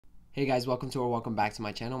Hey guys, welcome back to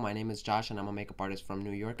my channel. My name is Josh and I'm a makeup artist from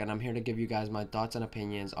New York, and I'm here to give you guys my thoughts and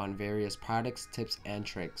opinions on various products, tips, and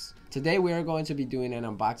tricks. Today we are going to be doing an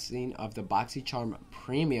unboxing of the BoxyCharm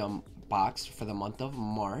Premium box for the month of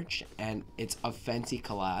March, and it's a Fenty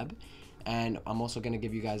collab. And I'm also going to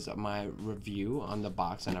give you guys my review on the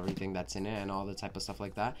box and everything that's in it and all the type of stuff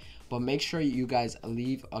like that. But make sure you guys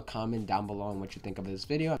leave a comment down below on what you think of this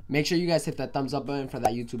video. Make sure you guys hit that thumbs up button for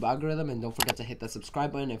that YouTube algorithm, and don't forget to hit that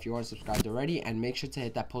subscribe button if you are subscribed already, and make sure to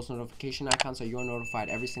hit that post notification icon so you're notified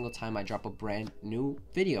every single time I drop a brand new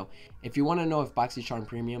video. If you want to know if BoxyCharm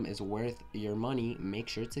Premium is worth your money, make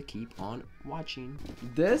sure to keep on watching.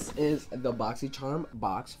 This is the BoxyCharm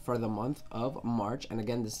box for the month of March, and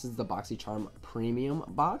again, this is the BoxyCharm Premium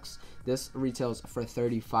box. This retails for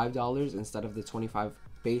 $35 instead of the $25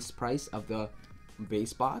 base price of the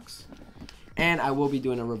base box, and I will be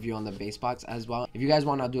doing a review on the base box as well. If you guys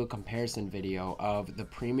want to do a comparison video of the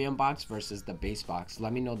premium box versus the base box,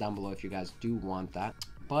 let me know down below if you guys do want that.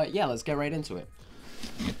 But yeah, let's get right into it.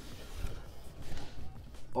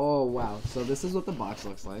 Oh wow, so this is what the box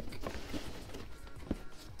looks like.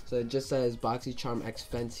 So it just says BoxyCharm X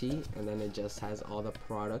Fenty, and then it just has all the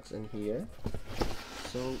products in here.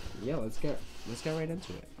 So yeah, let's get right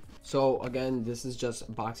into it. So again, this is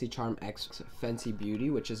just BoxyCharm X Fenty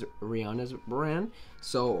Beauty, which is Rihanna's brand.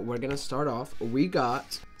 So we're gonna start off. We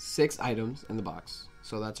got 6 items in the box,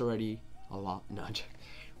 so that's already a lot. No,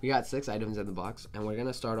 we got 6 items in the box, and we're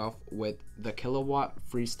gonna start off with the Kilowatt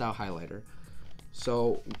Freestyle Highlighter.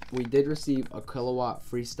 So we did receive a Kilowatt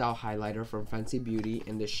Freestyle Highlighter from Fenty Beauty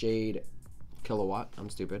in the shade Kilowatt. I'm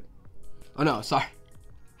stupid. Oh no, sorry.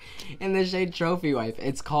 In the shade Trophy Wife.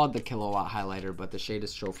 It's called the Kilowatt Highlighter, but the shade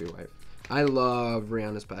is Trophy Wife. I love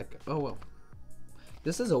Rihanna's pack. Oh well.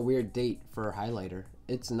 This is a weird date for a highlighter.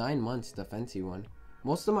 It's 9 months, the Fenty one.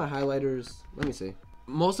 Most of my highlighters, let me see.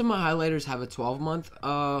 Most of my highlighters have a 12-month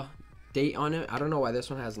date on it. I don't know why this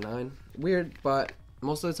one has 9. Weird, but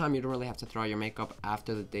most of the time you don't really have to throw out your makeup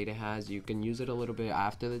after the date it has. You can use it a little bit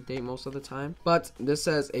after the date most of the time. But this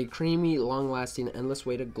says a creamy, long-lasting, endless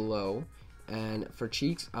way to glow. And for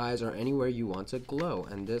cheeks, eyes, or anywhere you want to glow.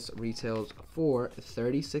 And this retails for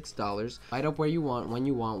 $36. Light up where you want, when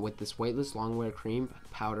you want, with this weightless longwear cream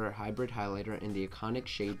powder hybrid highlighter in the iconic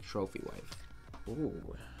shade Trophy Wife.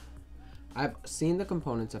 Ooh. I've seen the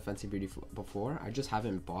components of Fenty Beauty before. I just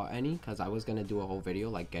haven't bought any because I was going to do a whole video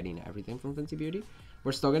like getting everything from Fenty Beauty.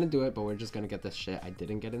 We're still going to do it, but we're just going to get the shit I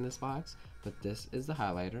didn't get in this box. But this is the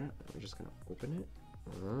highlighter. We're just going to open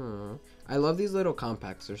it. I love these little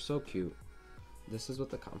compacts. They're so cute. This is what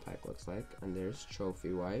the compact looks like, and there's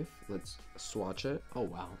Trophy Wife. Let's swatch it. Oh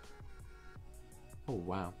wow. Oh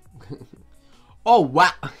wow. Oh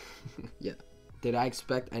wow. Yeah. Did I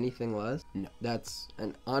expect anything less? No. That's,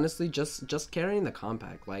 and honestly, just carrying the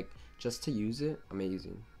compact, like just to use it,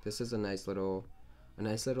 amazing. This is a nice little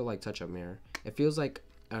like touch-up mirror. It feels like,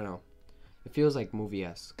 I don't know, it feels like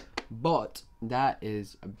movie-esque. But that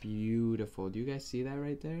is beautiful. Do you guys see that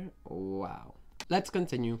right there? Wow. Let's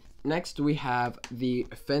continue. Next, we have the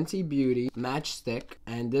Fenty Beauty Matchstick,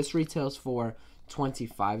 and this retails for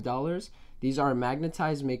 $25. These are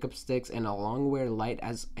magnetized makeup sticks in a longwear light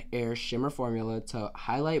as air shimmer formula to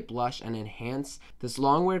highlight, blush, and enhance. This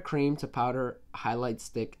longwear cream to powder highlight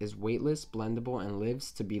stick is weightless, blendable, and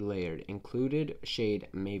lives to be layered. Included shade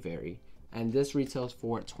may vary. And this retails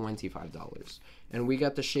for $25. And we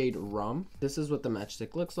got the shade Rum. This is what the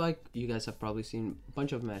matchstick looks like. You guys have probably seen a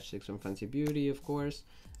bunch of matchsticks from Fenty Beauty, of course.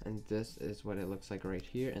 And this is what it looks like right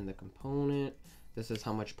here in the component. This is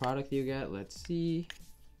how much product you get. Let's see.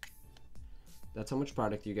 That's how much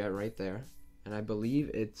product you get right there. And I believe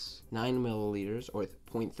it's 9 milliliters or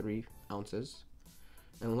 0.3 ounces.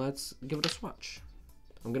 And let's give it a swatch.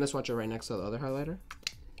 I'm going to swatch it right next to the other highlighter.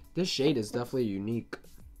 This shade is definitely unique.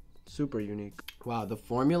 Super unique. Wow, the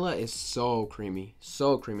formula is so creamy.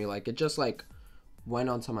 So creamy. Like, it just, like, went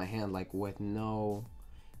onto my hand, like, with no...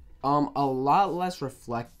 a lot less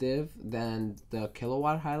reflective than the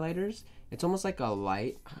Kilowatt highlighters. It's almost like a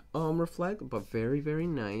light reflect, but very, very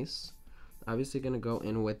nice. Obviously gonna go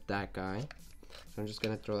in with that guy. So I'm just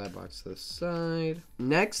gonna throw that box to the side.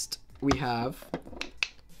 Next, we have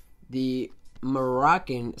the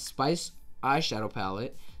Moroccan Spice eyeshadow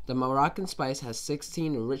palette. The Moroccan Spice has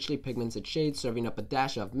 16 richly pigmented shades, serving up a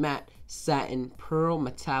dash of matte, satin, pearl,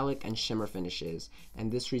 metallic, and shimmer finishes.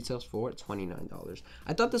 And this retails for $29.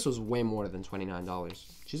 I thought this was way more than $29.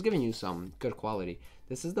 She's giving you some good quality.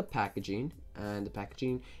 This is the packaging, and the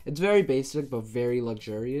packaging, it's very basic but very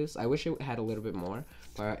luxurious. I wish it had a little bit more,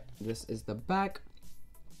 but this is the back.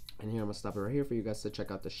 And here, I'm gonna stop it right here for you guys to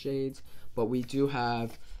check out the shades. But we do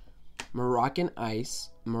have Moroccan Ice,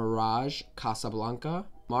 Mirage Casablanca,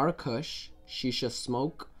 Marrakesh, Shisha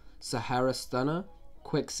Smoke, Sahara Stunna,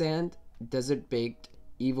 Quicksand, Desert Baked,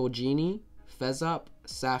 Evil Genie, Fez Up,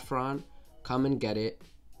 Saffron, Come and Get It.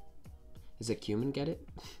 Is it Cumin Get It?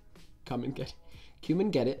 Come and Get It.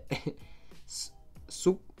 Cumin Get It.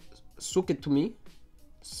 Sook It to Me.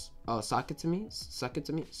 Sock It to Me. Suck It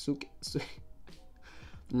to Me. Sook.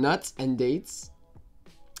 Nuts and Dates.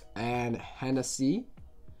 And Hennessy.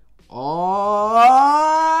 Oh,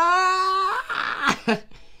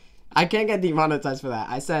 I can't get demonetized for that.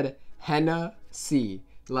 I said henna C,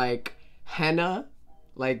 like henna,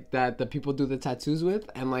 like that the people do the tattoos with,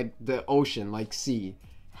 and like the ocean, like sea.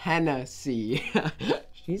 Henna C.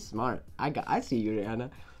 She's smart. I see you, Rihanna.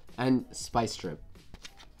 And Spice Trip.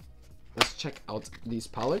 Let's check out these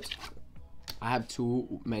palettes. I have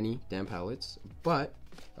too many damn palettes, but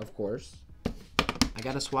of course I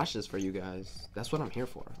gotta swatch this for you guys. That's what I'm here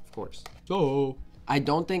for, of course. So I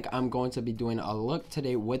don't think I'm going to be doing a look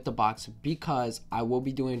today with the box because I'm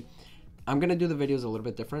gonna do the videos a little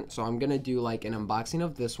bit different. So I'm gonna do like an unboxing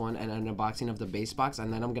of this one and an unboxing of the base box,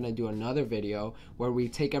 and then I'm gonna do another video where we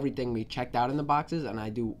take everything we checked out in the boxes and I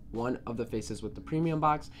do one of the faces with the premium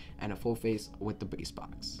box and a full face with the base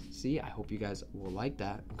box. See, I hope you guys will like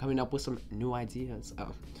that. I'm coming up with some new ideas.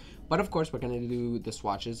 But of course we're gonna do the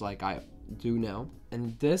swatches like I do now.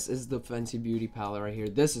 And this is the Fenty Beauty palette right here.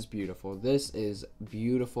 This is beautiful. This is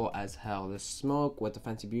beautiful as hell. The smoke with the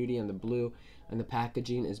Fenty Beauty and the blue and the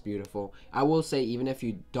packaging is beautiful. I will say, even if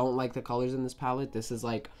you don't like the colors in this palette, this is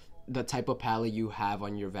like the type of palette you have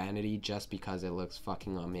on your vanity just because it looks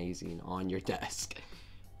fucking amazing on your desk.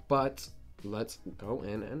 But let's go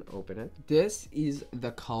in and open it. This is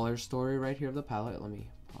the color story right here of the palette. Let me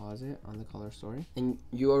pause it on the color story, and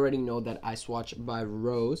you already know that I swatch by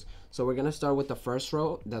rows. So we're gonna start with the first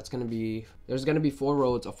row. There's gonna be 4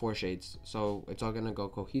 rows of 4 shades, so it's all gonna go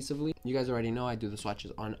cohesively. You guys already know I do the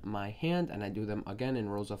swatches on my hand, and I do them again in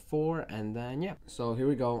rows of 4, and then yeah. So here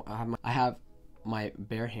we go. I have my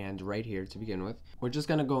bare hand right here to begin with. We're just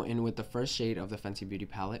gonna go in with the first shade of the Fenty Beauty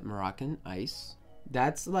palette, Moroccan Ice.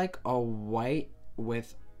 That's like a white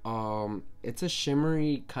with it's a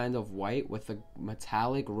shimmery kind of white with a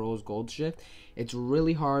metallic rose gold shift. It's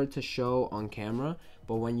really hard to show on camera,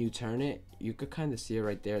 but when you turn it, you could kind of see it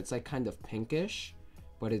right there. It's like kind of pinkish,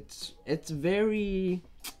 but it's very,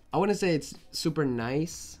 I wouldn't say it's super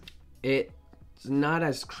nice. It's not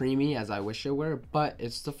as creamy as I wish it were, but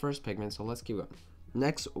it's the first pigment, so let's keep going.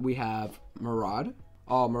 Next we have Murad.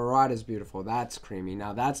 Oh, Murad is beautiful. That's creamy.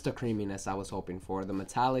 Now that's the creaminess I was hoping for. The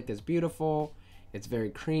metallic is beautiful. It's very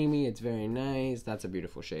creamy. It's very nice. That's a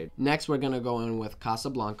beautiful shade. Next, we're going to go in with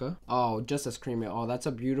Casablanca. Oh, just as creamy. Oh, that's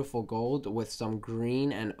a beautiful gold with some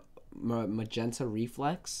green and magenta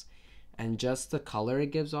reflex. And just the color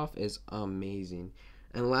it gives off is amazing.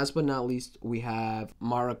 And last but not least, we have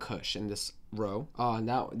Marrakesh in this row.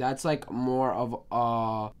 Oh, that's like more of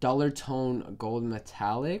a duller tone gold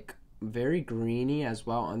metallic. Very greeny as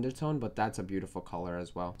well, undertone, but that's a beautiful color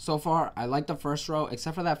as well. So far I like the first row,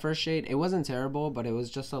 except for that first shade. It wasn't terrible, but it was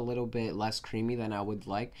just a little bit less creamy than I would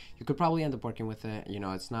like. You could probably end up working with it, you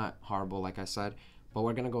know, it's not horrible like I said. But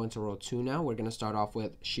we're gonna go into row 2 now. We're gonna start off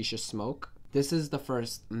with Shisha Smoke. This is the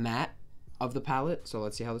first matte of the palette, so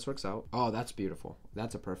let's see how this works out. Oh, that's beautiful.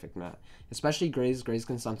 That's a perfect matte. Especially grays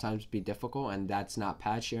can sometimes be difficult, and that's not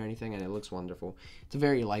patchy or anything, and it looks wonderful. It's a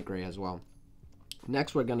very light gray as well.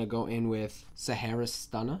 Next, we're gonna go in with Sahara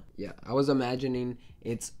Stunna. Yeah, I was imagining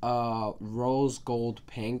it's a rose gold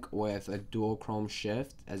pink with a dual chrome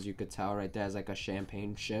shift. As you could tell right there, it's like a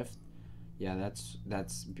champagne shift. Yeah,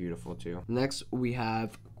 that's beautiful too. Next, we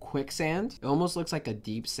have Quicksand. It almost looks like a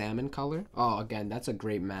deep salmon color. Oh, again, that's a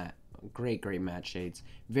great matte. Great matte shades.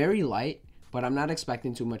 Very light, but I'm not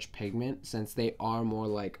expecting too much pigment since they are more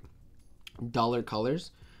like duller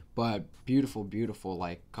colors, but beautiful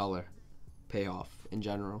like color payoff in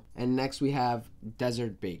general. And next we have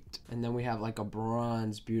Desert Baked, and then we have like a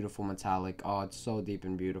bronze beautiful metallic. Oh, it's so deep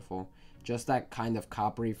and beautiful. Just that kind of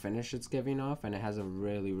coppery finish it's giving off, and it has a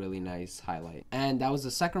really nice highlight. And that was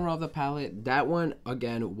the second row of the palette. That one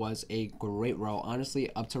again was a great row.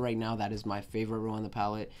 Honestly, up to right now, that is my favorite row on the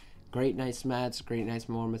palette. Great nice mattes, great nice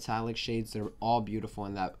more metallic shades. They're all beautiful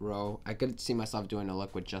in that row. I could see myself doing a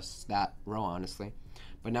look with just that row, honestly.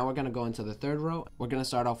 But now we're going to go into the third row. We're going to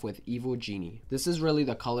start off with Evil Genie. This is really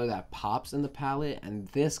the color that pops in the palette. And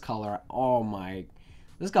this color, oh my,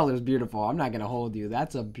 this color is beautiful. I'm not going to hold you.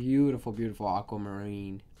 That's a beautiful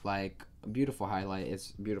aquamarine. Like, a beautiful highlight.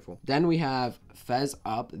 It's beautiful. Then we have Fez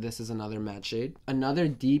Up. This is another matte shade. Another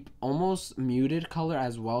deep, almost muted color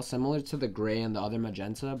as well. Similar to the gray and the other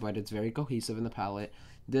magenta, but it's very cohesive in the palette.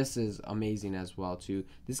 This is amazing as well too.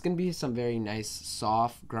 This can be some very nice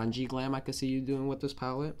soft grungy glam I could see you doing with this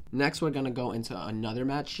palette. Next we're gonna go into another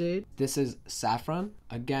matte shade. This is Saffron.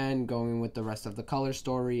 Again, going with the rest of the color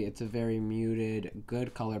story. It's a very muted,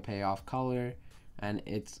 good color payoff color, and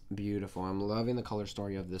it's beautiful. I'm loving the color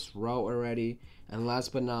story of this row already. And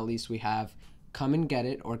last but not least, we have Come and Get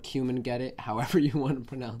It, or Come and Get It, however you want to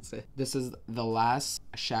pronounce it. This is the last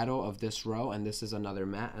shadow of this row, and this is another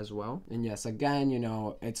matte as well. And yes, again, you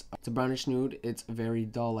know, it's a brownish nude. It's very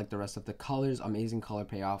dull like the rest of the colors. Amazing color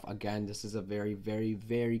payoff. Again, this is a very, very,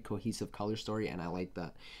 very cohesive color story, and I like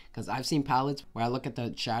that. Because I've seen palettes where I look at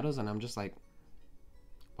the shadows and I'm just like,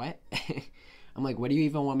 what? I'm like, what do you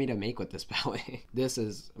even want me to make with this palette? This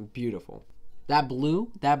is beautiful. That blue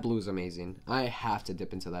is amazing. I have to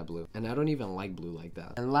dip into that blue. And I don't even like blue like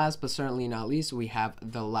that. And last but certainly not least, we have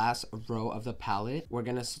the last row of the palette. We're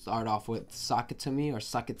gonna start off with Sock It To Me, or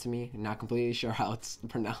Suck It To Me. Not completely sure how it's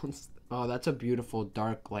pronounced. Oh, that's a beautiful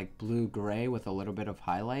dark like blue gray with a little bit of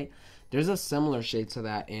highlight. There's a similar shade to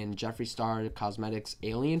that in Jeffree Star Cosmetics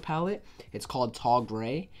Alien palette. It's called Tall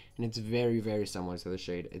Gray, and it's very, very similar to the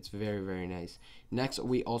shade. It's very, very nice. Next,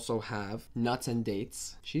 we also have Nuts and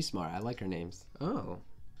Dates. She's smart. I like her names. Oh,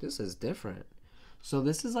 this is different. So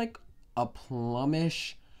this is like a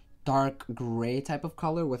plumish dark gray type of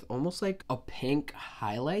color with almost like a pink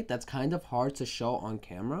highlight that's kind of hard to show on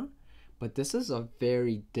camera. But this is a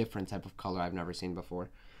very different type of color I've never seen before.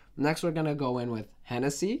 Next, we're gonna go in with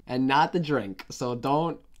Hennessy, and not the drink, so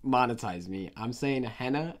don't monetize me. I'm saying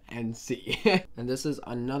henna and C. And this is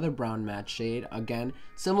another brown matte shade, again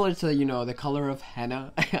similar to, you know, the color of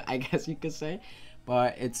henna, I guess you could say,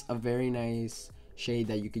 but it's a very nice shade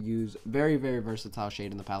that you could use. Very, very versatile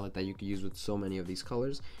shade in the palette that you could use with so many of these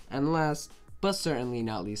colors. And last but certainly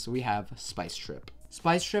not least, we have Spice Trip.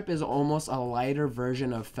 Spice Trip is almost a lighter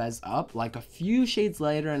version of Fez Up, like a few shades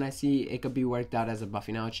lighter, and I see it could be worked out as a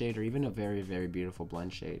buffing out shade or even a very, very beautiful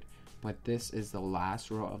blend shade. But this is the last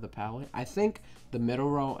row of the palette. I think the middle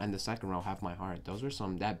row and the second row have my heart. Those were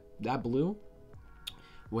some, that blue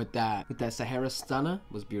with that Sahara Stunner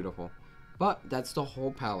was beautiful. But that's the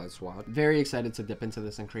whole palette swatch. Very excited to dip into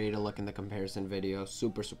this and create a look in the comparison video.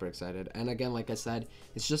 Super, super excited. And again, like I said,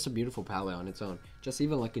 it's just a beautiful palette on its own. Just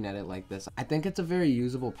even looking at it like this, I think it's a very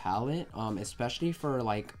usable palette, especially for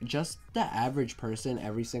like just the average person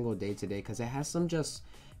every single day to day, because it has some just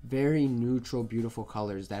very neutral, beautiful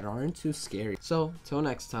colors that aren't too scary. So till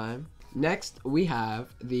next time. Next, we have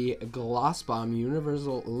the Gloss Bomb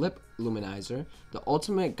Universal Lip Luminizer, the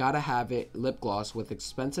ultimate gotta have it lip gloss with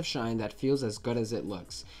expensive shine that feels as good as it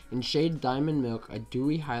looks. In shade Diamond Milk, a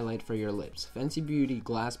dewy highlight for your lips. Fenty Beauty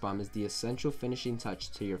Glass Bomb is the essential finishing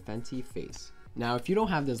touch to your Fenty face. Now, if you don't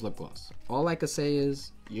have this lip gloss, all I could say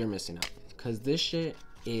is you're missing out, because this shit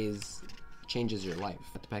changes your life.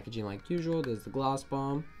 At the packaging like usual, there's the Gloss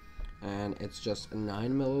Bomb. And it's just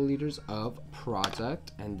 9 milliliters of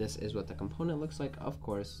product, and this is what the component looks like. Of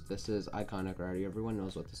course, this is iconic already. Everyone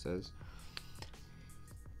knows what this is.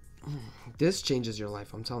 This changes your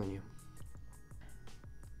life, I'm telling you.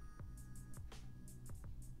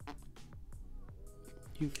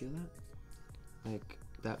 Do you feel that? Like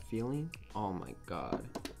that feeling? Oh my god.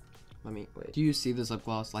 Let me wait. Do you see this lip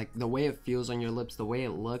gloss? Like the way it feels on your lips, the way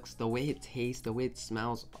it looks, the way it tastes, the way it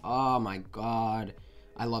smells. Oh my god.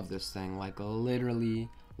 I love this thing, like literally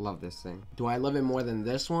love this thing. Do I love it more than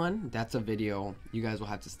this one? That's a video you guys will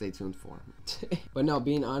have to stay tuned for. But no,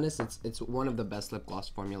 being honest, it's one of the best lip gloss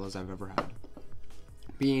formulas I've ever had.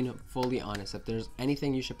 Being fully honest, if there's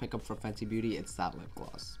anything you should pick up from Fenty Beauty, it's that lip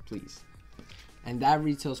gloss, please. And that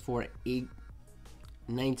retails for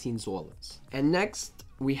 19 soles. And next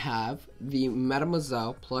we have the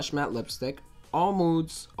Mademoiselle Plush Matte Lipstick. All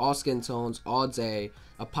moods, all skin tones, all day.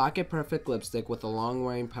 A pocket perfect lipstick with a long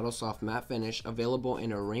wearing petal soft matte finish, available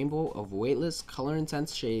in a rainbow of weightless, color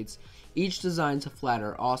intense shades, each designed to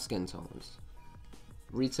flatter all skin tones.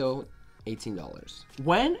 Retail $18.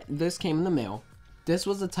 When this came in the mail, this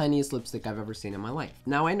was the tiniest lipstick I've ever seen in my life.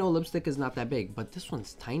 Now I know lipstick is not that big, but this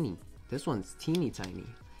one's tiny. This one's teeny tiny.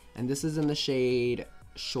 And this is in the shade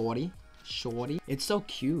Shorty. It's so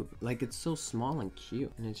cute, like it's so small and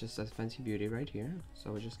cute, and it just says Fenty Beauty right here.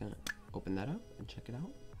 So we're just gonna open that up and check it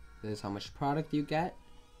out. This is how much product you get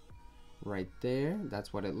right there.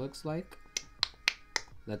 That's what it looks like.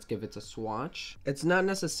 Let's give it a swatch. It's not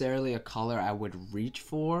necessarily a color I would reach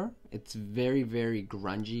for. It's very, very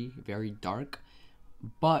grungy, very dark,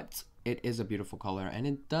 but it is a beautiful color, and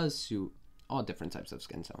it does suit all different types of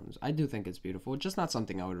skin tones. I do think it's beautiful, just not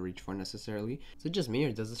something I would reach for necessarily. Is it just me,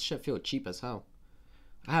 or does this shit feel cheap as hell?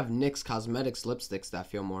 I have NYX Cosmetics lipsticks that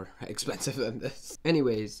feel more expensive than this.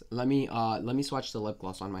 Anyways, let me swatch the lip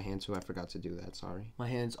gloss on my hand too. I forgot to do that, sorry. My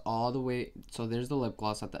hand's all the way, so there's the lip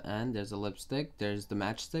gloss at the end, there's the lipstick, there's the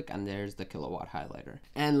matchstick, and there's the Killawatt highlighter.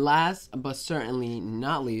 And last but certainly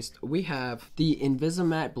not least, we have the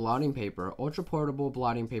Invisimatte blotting paper, ultra portable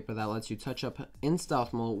blotting paper that lets you touch up in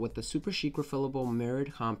stealth mode with the super chic refillable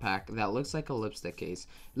mirrored compact that looks like a lipstick case.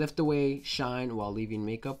 Lift away, shine while leaving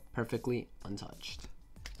makeup perfectly untouched.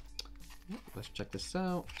 Let's check this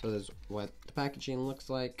out. So this is what the packaging looks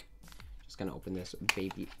like. Just gonna open this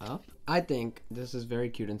baby up. I think this is very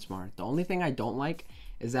cute and smart. The only thing I don't like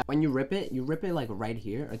is that when you rip it like right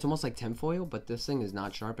here. It's almost like tinfoil, but this thing is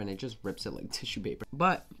not sharp and it just rips it like tissue paper.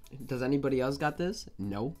 But does anybody else got this?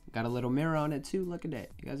 No. Got a little mirror on it too. Look at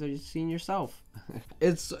it. You guys are just seeing yourself.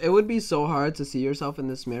 It would be so hard to see yourself in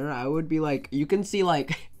this mirror. I would be like, you can see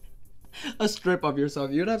like a strip of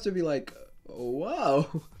yourself. You'd have to be like, whoa.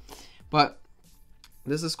 But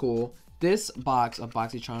this is cool. This box of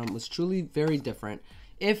BoxyCharm was truly very different.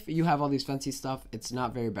 If you have all these fancy stuff, it's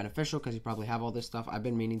not very beneficial because you probably have all this stuff. I've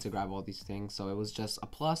been meaning to grab all these things, so it was just a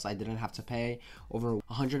plus. I didn't have to pay over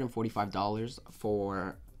 $145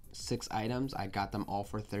 for 6 items. I got them all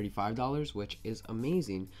for $35, which is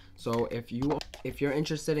amazing. So if you're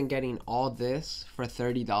interested in getting all this for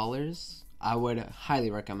 $30, I would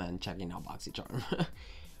highly recommend checking out BoxyCharm.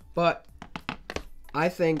 But I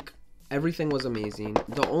think everything was amazing.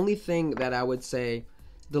 The only thing that I would say,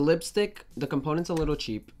 the lipstick, the component's a little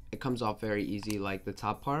cheap. It comes off very easy, like the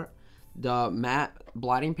top part. The matte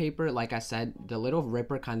blotting paper, like I said, the little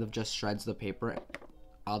ripper kind of just shreds the paper,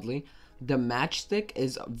 oddly. The matchstick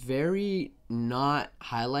is very not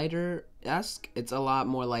highlighter-esque. It's a lot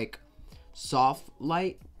more like soft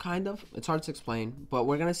light, kind of. It's hard to explain, but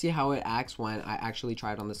we're gonna see how it acts when I actually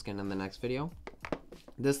try it on the skin in the next video.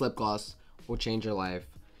 This lip gloss will change your life.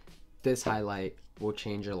 This highlight will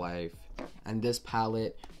change your life. And this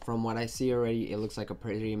palette, from what I see already, it looks like a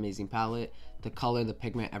pretty amazing palette. The color, the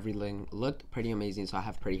pigment, everything looked pretty amazing, so I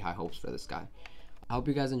have pretty high hopes for this guy. I hope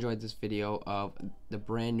you guys enjoyed this video of the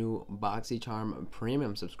brand new BoxyCharm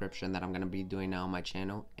Premium subscription that I'm going to be doing now on my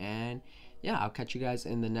channel. And yeah, I'll catch you guys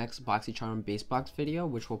in the next BoxyCharm base box video,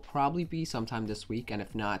 which will probably be sometime this week, and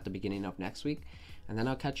if not, at the beginning of next week. And then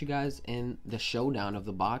I'll catch you guys in the showdown of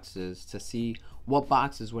the boxes to see what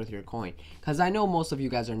box is worth your coin. Because I know most of you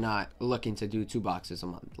guys are not looking to do 2 boxes a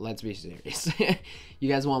month. Let's be serious. You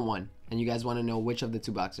guys want one. And you guys want to know which of the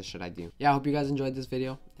 2 boxes should I do. Yeah, I hope you guys enjoyed this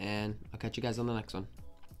video. And I'll catch you guys on the next one.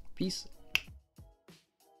 Peace.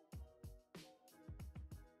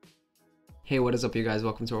 Hey, what is up, you guys?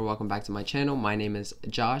 Welcome back to my channel. My name is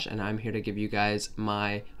Josh, and I'm here to give you guys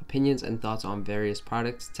my opinions and thoughts on various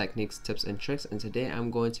products, techniques, tips, and tricks. And today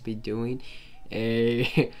I'm going to be doing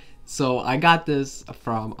a so I got this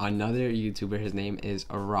from another YouTuber. His name is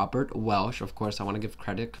Robert Welsh. Of course, I want to give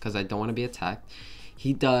credit because I don't want to be attacked.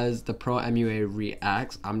 He does the Pro MUA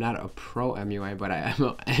reacts. I'm not a Pro MUA, but I am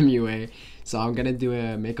a MUA. So I'm gonna do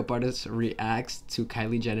a makeup artist reacts to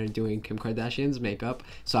Kylie Jenner doing Kim Kardashian's makeup.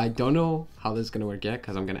 So I don't know how this is gonna work yet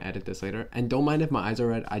because I'm gonna edit this later. And don't mind if my eyes are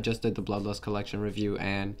red. I just did the Bloodlust collection review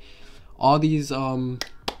and all these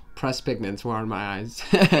pressed pigments were on my eyes.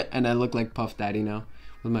 And I look like Puff Daddy now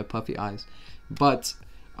with my puffy eyes. But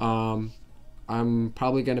I'm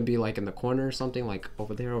probably gonna be like in the corner or something, like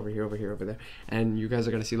over there, over here, over here, over there, and you guys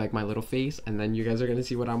are gonna see like my little face, and then you guys are gonna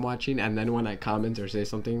see what I'm watching, and then when I comment or say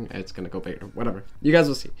something, it's gonna go bigger. Whatever, you guys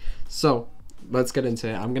will see. So let's get into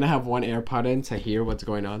it. I'm gonna have one AirPod in to hear what's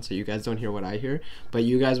going on, so you guys don't hear what I hear, but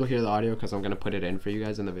you guys will hear the audio because I'm gonna put it in for you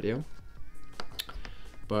guys in the video.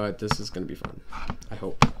 But this is gonna be fun, I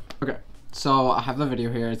hope. Okay. So I have the video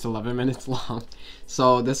here. It's 11 minutes long.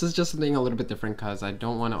 So this is just something a little bit different because I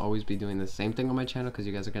don't want to always be doing the same thing on my channel because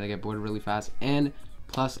you guys are going to get bored really fast. And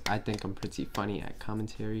plus, I think I'm pretty funny at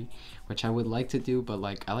commentary, which I would like to do, but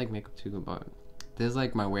like I like makeup too, but this is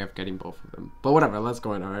like my way of getting both of them. But whatever, let's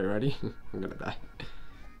go in. All right, ready? I'm going to die.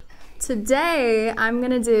 Today, I'm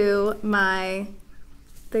going to do my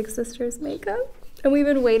big sister's makeup. And we've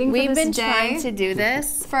been waiting for this day. We've been trying to do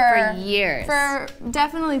this for years. For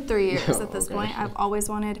definitely 3 years at this point. I've always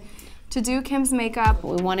wanted to do Kim's makeup.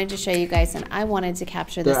 We wanted to show you guys, and I wanted to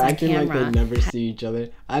capture this on camera. They're acting like they never see each other.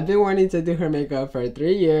 I've been wanting to do her makeup for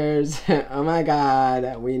 3 years. Oh my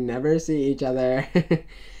god, we never see each other.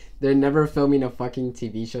 They're never filming a fucking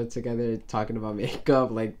TV show together talking about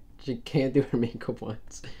makeup. Like, she can't do her makeup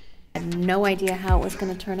once. I had no idea how it was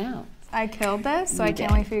going to turn out. I killed this, so I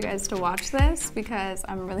can't wait for you guys to watch this because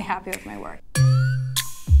I'm really happy with my work.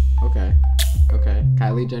 Okay.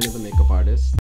 Kylie Jenner, the makeup artist.